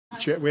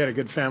We had a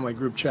good family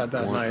group chat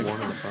that night.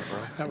 One in the front row.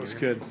 That was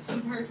good.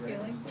 Some hurt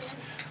feelings?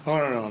 Oh,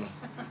 no.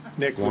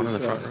 Nick One was,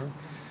 in the front row.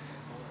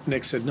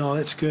 Nick said, no,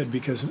 that's good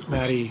because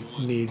Maddie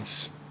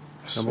needs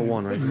Number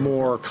one, right?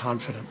 more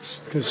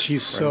confidence because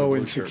she's so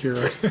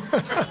insecure.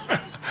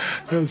 That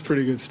was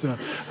pretty good stuff.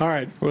 All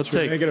right, We'll should we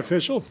take- make it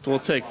official? We'll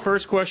take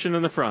first question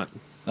in the front.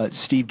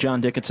 Steve,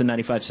 John Dickinson,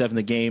 95.7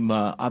 The Game.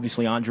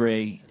 Obviously,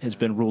 Andre has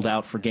been ruled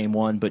out for Game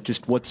 1, but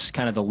just what's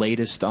kind of the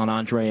latest on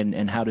Andre,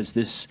 and how does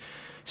this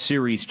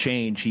series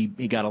change? He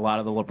got a lot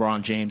of the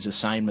LeBron James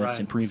assignments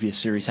in previous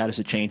series. How does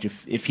it change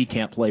if he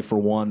can't play for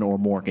one or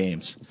more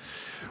games?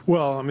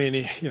 Well, I mean,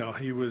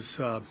 he was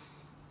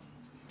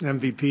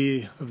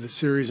MVP of the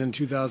series in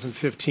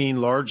 2015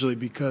 largely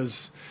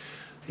because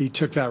he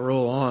took that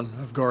role on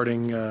of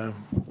guarding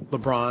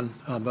LeBron,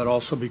 but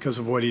also because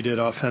of what he did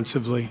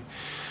offensively.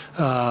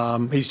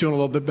 He's doing a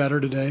little bit better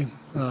today.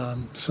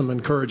 Some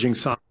encouraging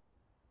signs.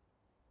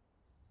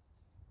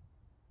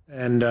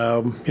 And,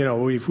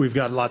 we've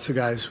got lots of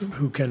guys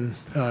who can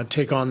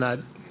take on that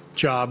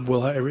job.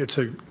 It's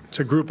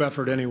a group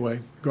effort anyway,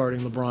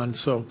 guarding LeBron.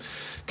 So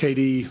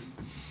KD,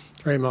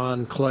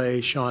 Draymond,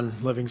 Clay, Sean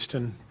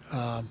Livingston,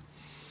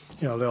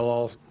 they'll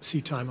all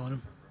see time on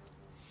him.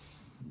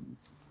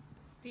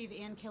 Steve,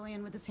 Ann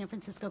Killian with the San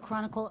Francisco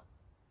Chronicle.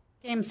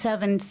 Game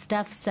 7,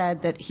 Steph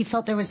said that he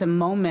felt there was a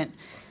moment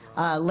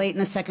late in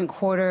the second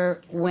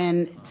quarter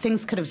when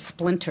things could have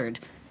splintered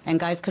and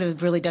guys could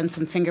have really done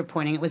some finger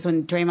pointing. It was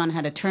when Draymond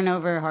had a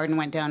turnover, Harden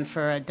went down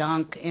for a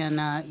dunk,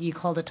 and you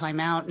called a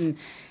timeout.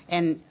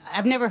 And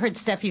I've never heard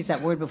Steph use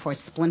that word before,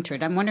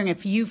 splintered. I'm wondering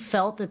if you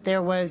felt that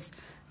there was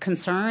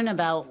concern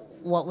about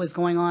what was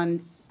going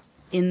on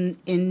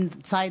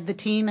inside the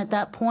team at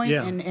that point,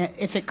 Yeah. and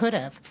if it could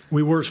have.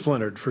 We were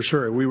splintered for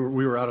sure. We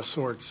were out of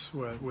sorts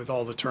with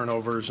all the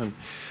turnovers, and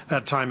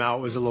that timeout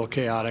was a little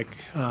chaotic.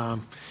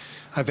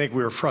 I think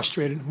we were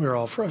frustrated. We were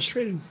all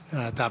frustrated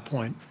at that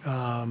point.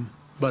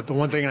 But the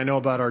one thing I know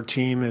about our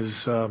team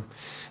is,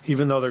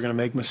 even though they're going to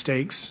make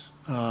mistakes,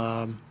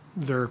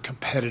 they're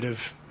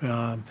competitive,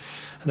 and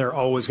they're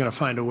always going to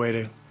find a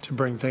way to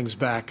bring things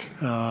back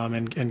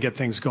and get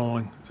things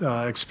going.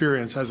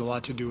 Experience has a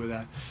lot to do with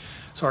that.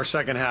 So our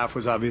second half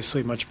was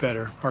obviously much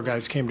better. Our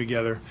guys came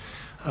together.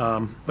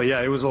 But,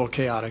 yeah, it was a little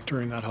chaotic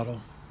during that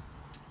huddle.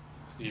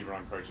 Steve,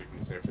 Ron Kojic from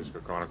the San Francisco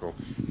Chronicle.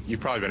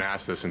 You've probably been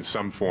asked this in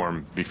some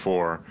form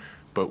before,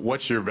 but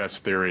what's your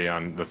best theory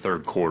on the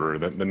third quarter?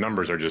 The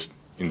numbers are just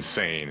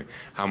insane.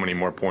 How many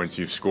more points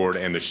you've scored,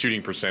 and the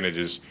shooting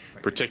percentages,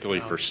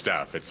 particularly for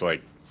Steph. It's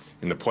like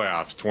in the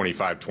playoffs,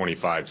 25-25,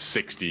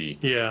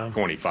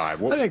 60-25.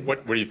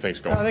 What do you think's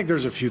going on? I think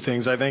there's a few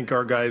things. I think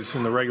our guys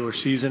in the regular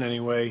season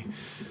anyway,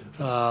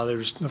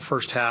 there's the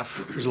first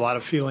half, there's a lot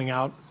of feeling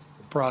out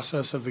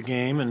process of the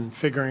game and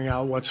figuring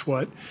out what's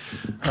what.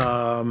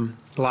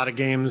 A lot of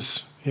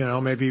games,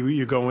 maybe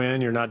you go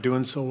in, you're not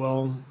doing so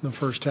well in the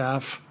first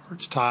half, or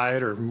it's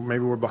tied, or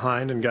maybe we're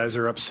behind and guys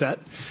are upset.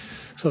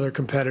 So their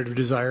competitive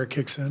desire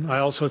kicks in. I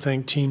also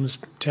think teams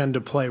tend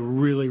to play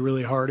really,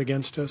 really hard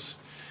against us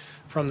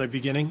from the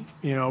beginning.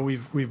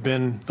 We've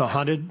been the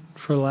hunted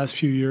for the last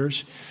few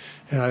years,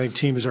 and I think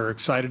teams are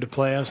excited to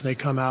play us, and they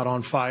come out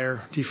on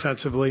fire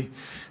defensively,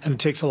 and it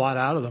takes a lot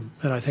out of them.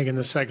 And I think in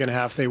the second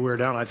half they wear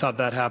down. I thought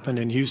that happened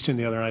in Houston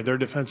the other night. Their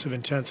defensive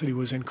intensity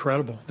was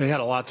incredible. They had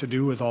a lot to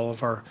do with all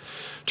of our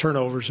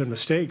turnovers and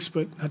mistakes,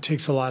 but that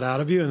takes a lot out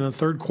of you. In the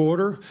third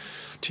quarter,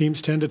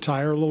 teams tend to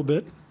tire a little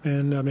bit,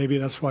 and maybe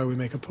that's why we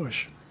make a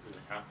push.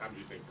 Halftime, do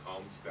you think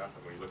calms Steph?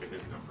 And when you look at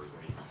his numbers,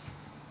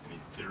 any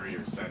theory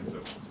or sense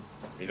of,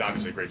 he's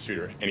obviously a great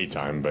shooter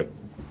anytime, but.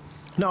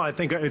 No, I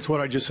think it's what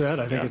I just said.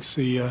 I think it's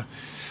the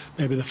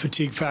maybe the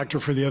fatigue factor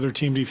for the other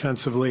team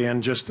defensively,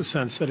 and just the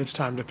sense that it's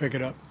time to pick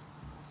it up.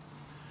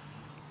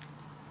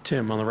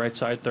 Tim, on the right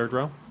side, third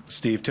row.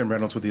 Steve, Tim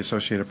Reynolds with the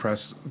Associated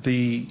Press.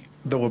 The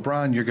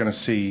LeBron you're going to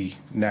see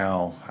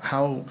now,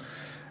 how,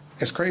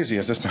 as crazy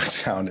as this might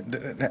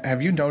sound,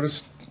 have you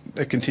noticed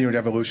a continued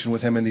evolution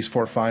with him in these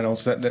 4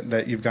 finals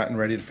that you've gotten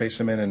ready to face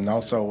him in? And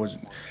also,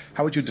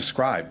 how would you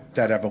describe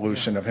that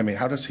evolution of him? I mean,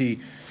 how does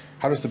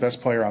the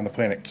best player on the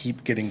planet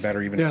keep getting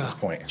better even at this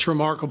point? It's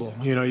remarkable.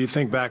 You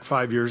think back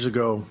 5 years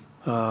ago,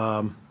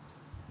 when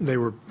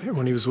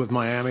he was with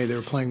Miami, they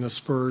were playing the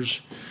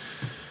Spurs,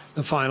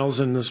 the finals,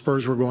 and the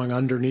Spurs were going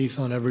underneath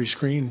on every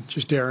screen,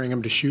 just daring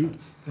him to shoot.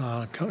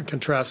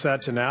 Contrast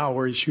that to now,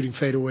 where he's shooting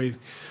fadeaway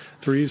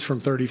threes from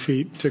 30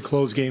 feet to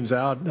close games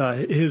out.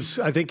 I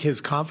think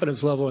his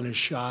confidence level in his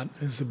shot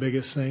is the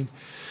biggest thing.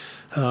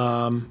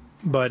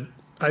 But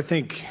I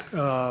think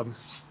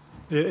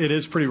it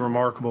is pretty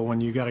remarkable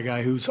when you got a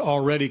guy who's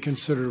already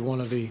considered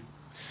one of the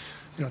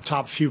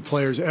top few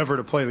players ever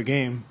to play the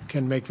game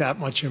can make that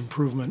much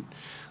improvement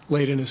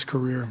late in his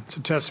career. It's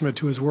a testament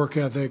to his work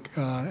ethic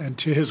and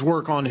to his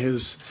work on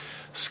his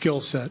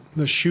skill set.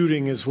 The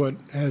shooting is what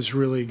has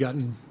really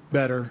gotten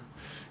better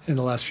in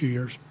the last few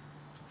years.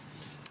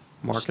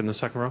 Mark in the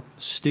second row.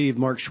 Steve,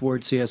 Mark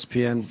Schwartz,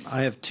 ESPN.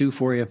 I have 2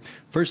 for you.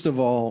 First of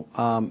all,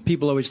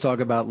 people always talk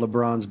about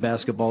LeBron's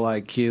basketball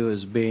IQ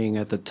as being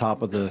at the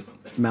top of the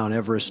Mount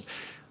Everest.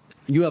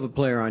 you have a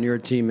player on your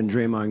team in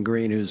Draymond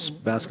Green whose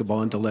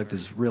basketball intellect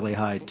is really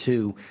high,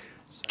 too.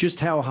 Just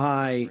how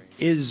high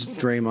is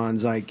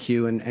Draymond's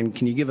IQ, and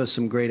can you give us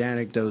some great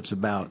anecdotes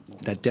about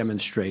that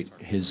demonstrate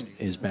his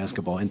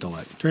basketball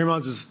intellect?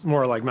 Draymond's is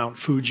more like Mount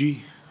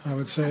Fuji, I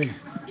would say.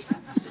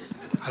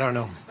 I don't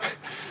know.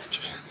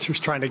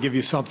 Just trying to give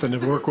you something to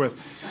work with.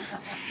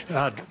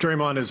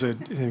 Draymond is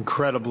an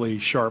incredibly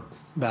sharp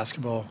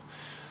basketball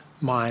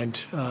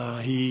mind.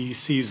 He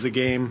sees the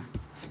game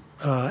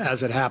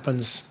as it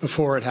happens,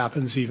 before it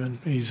happens even.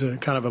 He's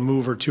kind of a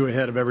move or two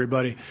ahead of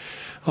everybody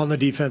on the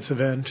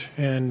defensive end.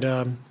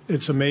 And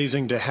it's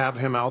amazing to have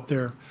him out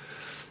there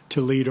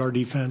to lead our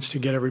defense, to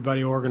get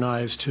everybody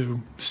organized,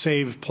 to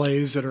save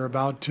plays that are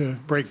about to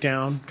break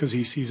down because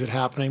he sees it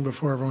happening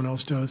before everyone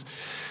else does.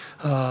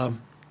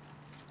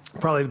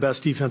 Probably the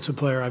best defensive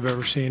player I've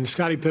ever seen.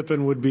 Scottie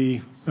Pippen would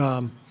be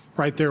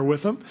right there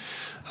with him,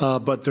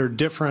 but they're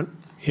different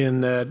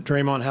in that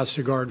Draymond has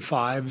to guard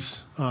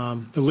fives.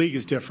 The league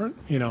is different.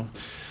 You know,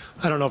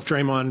 I don't know if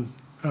Draymond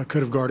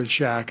could have guarded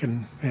Shaq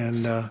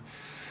and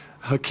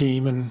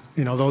Hakeem and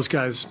those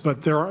guys,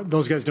 but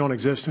those guys don't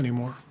exist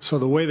anymore. So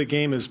the way the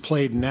game is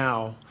played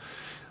now,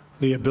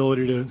 the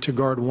ability to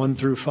guard 1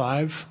 through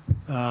 5,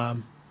 I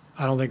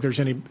don't think there's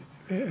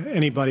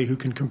anybody who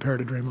can compare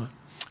to Draymond.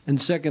 And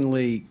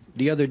secondly,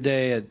 the other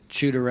day at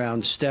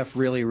shoot-around, Steph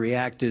really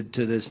reacted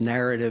to this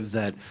narrative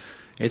that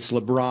it's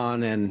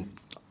LeBron and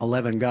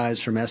 11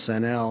 guys from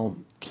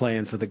SNL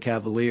playing for the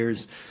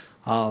Cavaliers.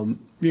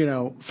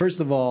 First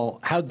of all,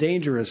 how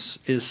dangerous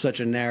is such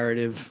a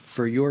narrative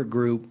for your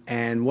group,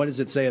 and what does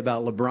it say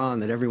about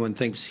LeBron that everyone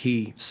thinks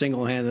he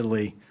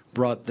single-handedly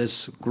brought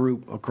this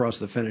group across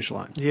the finish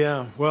line?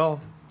 Yeah, well,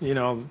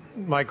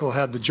 Michael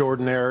had the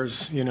Jordan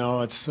errors.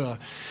 It's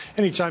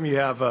anytime you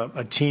have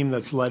a team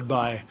that's led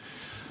by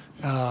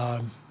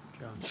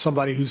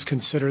somebody who's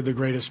considered the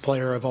greatest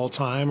player of all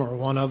time or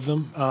one of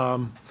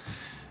them,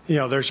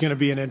 there's going to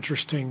be an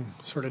interesting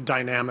sort of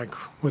dynamic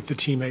with the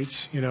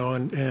teammates,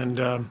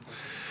 and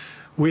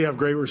we have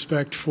great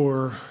respect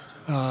for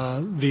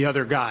the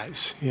other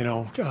guys.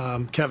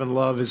 Kevin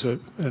Love is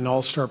an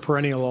all-star,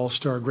 perennial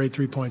all-star, great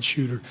three-point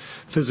shooter,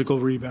 physical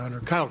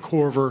rebounder. Kyle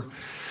Korver,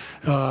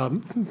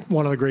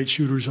 one of the great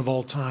shooters of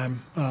all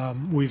time.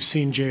 We've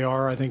seen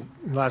JR, I think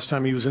last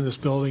time he was in this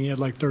building, he had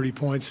like 30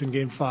 points in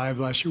Game 5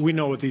 last year. We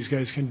know what these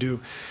guys can do.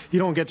 You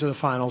don't get to the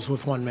finals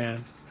with one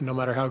man, no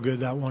matter how good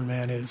that one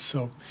man is.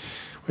 So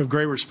we have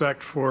great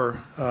respect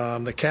for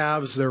the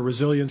Cavs, their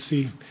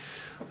resiliency,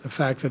 the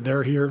fact that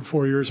they're here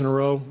 4 years in a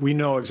row. We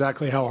know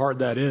exactly how hard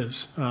that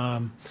is.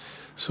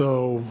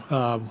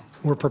 So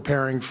we're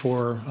preparing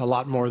for a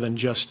lot more than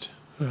just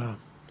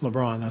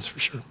LeBron, that's for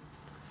sure.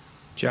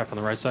 Jeff on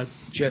the right side.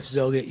 Jeff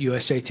Zilgett,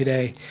 USA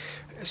Today.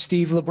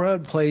 Steve,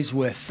 LeBron plays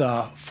with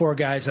 4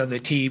 guys on the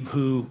team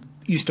who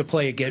used to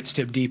play against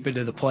him deep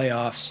into the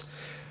playoffs.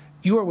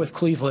 You were with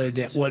Cleveland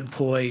at one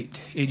point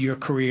in your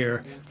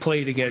career,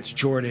 played against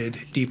Jordan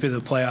deep into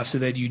the playoffs,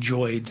 and then you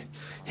joined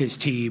his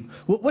team.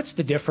 What's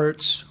the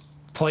difference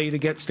playing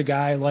against a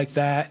guy like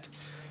that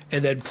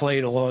and then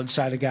playing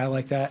alongside a guy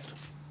like that?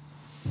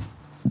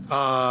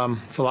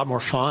 It's a lot more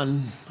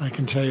fun, I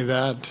can tell you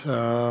that.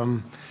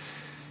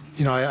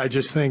 I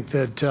just think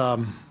that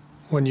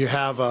when you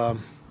have a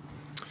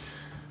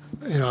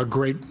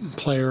great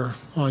player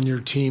on your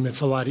team, it's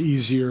a lot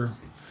easier.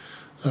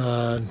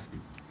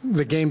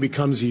 The game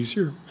becomes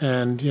easier.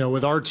 And,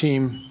 with our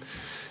team,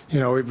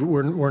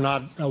 we're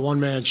not a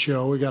one-man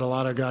show. We got a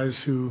lot of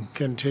guys who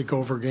can take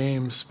over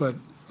games, but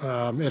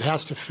it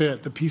has to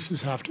fit. The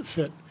pieces have to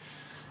fit.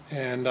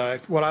 And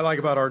what I like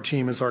about our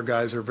team is our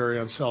guys are very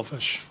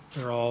unselfish.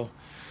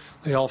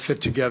 They all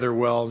fit together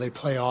well. They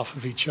play off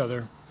of each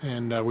other.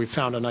 And we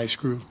found a nice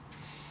groove.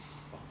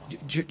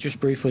 Just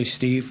briefly,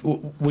 Steve,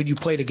 when you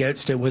played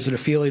against him, was it a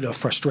feeling of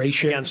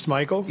frustration? Against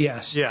Michael?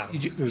 Yes. Yeah,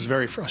 it was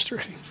very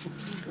frustrating.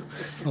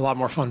 A lot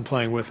more fun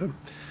playing with him.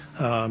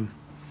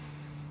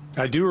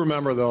 I do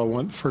remember,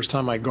 though, the first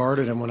time I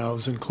guarded him when I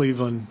was in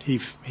Cleveland, he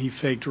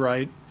faked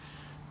right,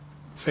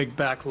 faked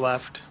back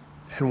left,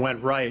 and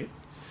went right.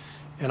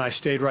 And I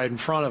stayed right in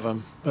front of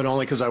him, but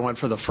only because I went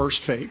for the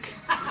first fake.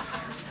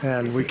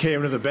 And we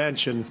came to the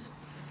bench, and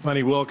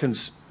Lenny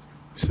Wilkins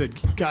said,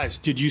 guys,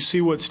 did you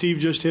see what Steve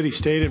just did? He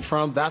stayed in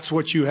front. That's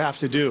what you have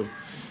to do.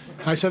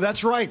 I said,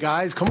 that's right,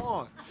 guys. Come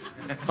on.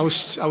 I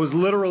was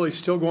literally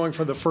still going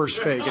for the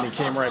first fake, and he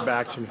came right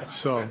back to me.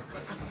 So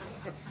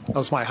that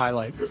was my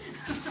highlight.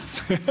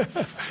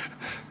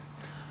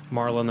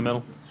 Marla in the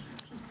middle.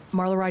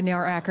 Marla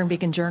Ridenour, Akron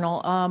Beacon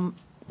Journal.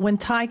 When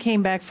Ty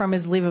came back from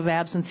his leave of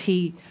absence,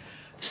 he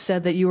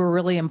said that you were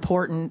really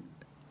important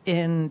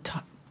in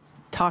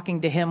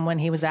talking to him when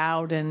he was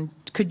out. And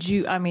could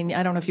you, I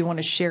don't know if you want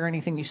to share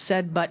anything you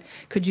said, but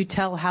could you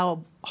tell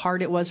how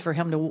hard it was for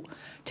him to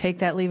take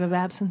that leave of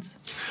absence?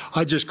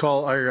 I just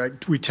called,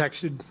 we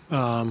texted,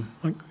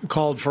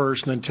 called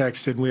first and then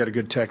texted. We had a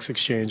good text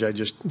exchange. I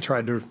just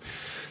tried to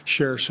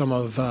share some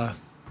of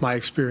my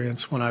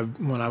experience when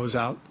I was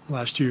out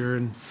last year.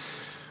 And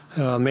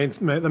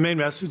the main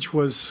message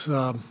was,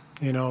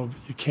 you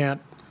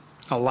can't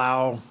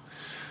allow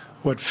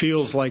what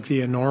feels like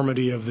the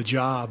enormity of the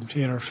job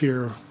to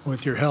interfere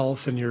with your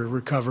health and your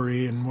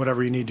recovery and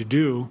whatever you need to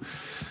do.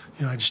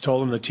 You know, I just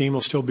told him the team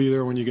will still be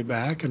there when you get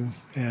back,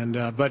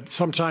 but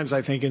sometimes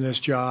I think in this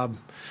job,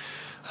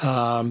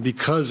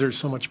 because there's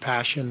so much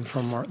passion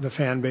from the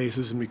fan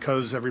bases and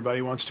because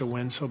everybody wants to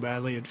win so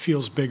badly, it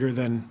feels bigger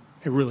than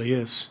it really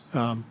is.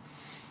 So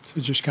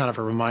it's just kind of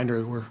a reminder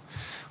that we're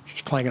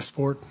just playing a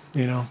sport,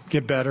 you know,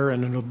 get better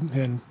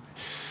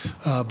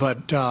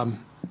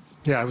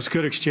yeah, it was a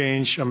good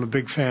exchange. I'm a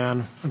big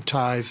fan of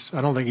Ty's.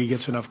 I don't think he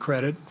gets enough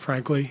credit,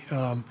 frankly.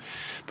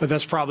 But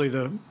that's probably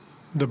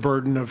the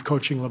burden of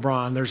coaching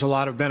LeBron. There's a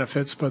lot of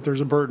benefits, but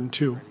there's a burden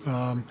too.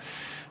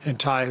 And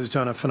Ty has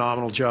done a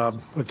phenomenal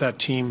job with that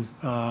team,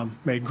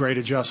 made great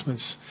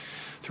adjustments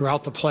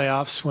throughout the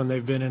playoffs when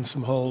they've been in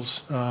some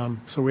holes.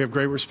 So we have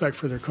great respect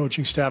for their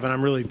coaching staff, and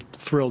I'm really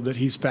thrilled that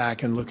he's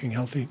back and looking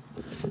healthy.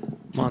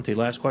 Monty,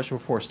 last question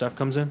before Steph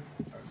comes in.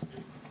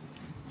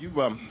 You've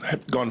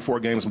gone 4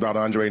 games without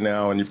Andre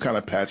now, and you've kind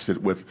of patched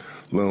it with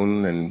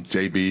Loon and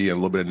JB and a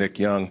little bit of Nick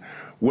Young.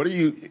 What do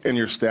you and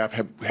your staff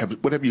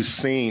what have you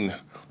seen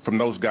from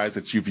those guys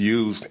that you've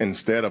used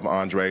instead of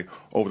Andre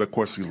over the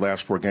course of these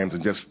last 4 games,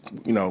 and just,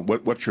 you know,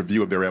 what's your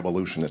view of their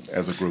evolution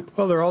as a group?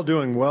 Well, they're all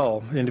doing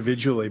well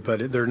individually,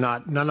 but they're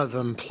not. None of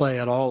them play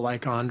at all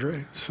like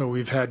Andre. So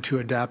we've had to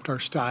adapt our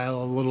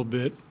style a little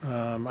bit.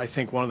 I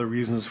think one of the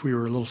reasons we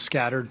were a little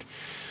scattered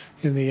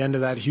in the end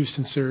of that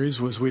Houston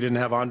series was we didn't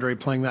have Andre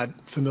playing that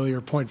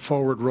familiar point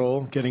forward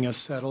role, getting us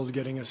settled,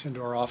 getting us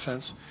into our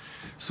offense.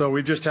 So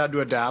we've just had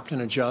to adapt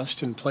and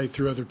adjust and play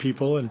through other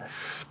people. And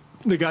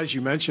the guys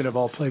you mentioned have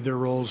all played their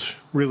roles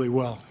really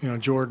well. You know,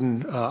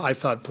 Jordan, I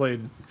thought,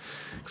 played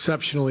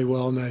exceptionally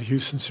well in that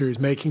Houston series,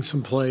 making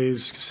some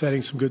plays,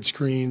 setting some good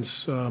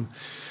screens,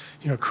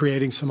 you know,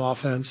 creating some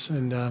offense.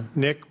 And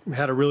Nick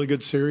had a really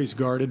good series,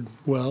 guarded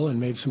well and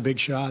made some big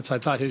shots. I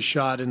thought his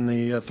shot in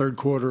the third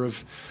quarter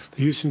of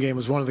the Houston game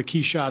was one of the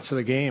key shots of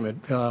the game. It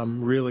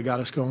really got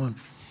us going.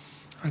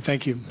 All right,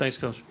 thank you. Thanks,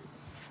 Coach.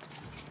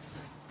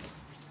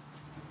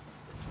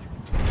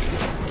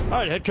 All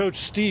right, head coach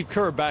Steve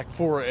Kerr back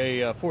for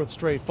a 4th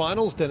straight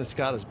finals. Dennis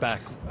Scott is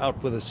back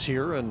out with us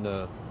here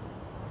and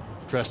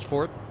dressed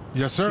for it.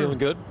 Yes, sir. Feeling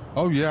good?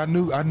 Oh yeah, I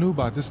knew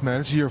about this, man.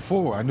 It's year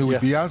 4. I knew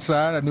it'd be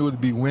outside. I knew it'd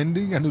be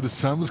windy. I knew the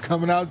sun was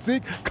coming out. See,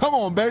 come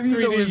on, baby,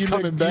 you know it's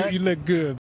coming back. You look good.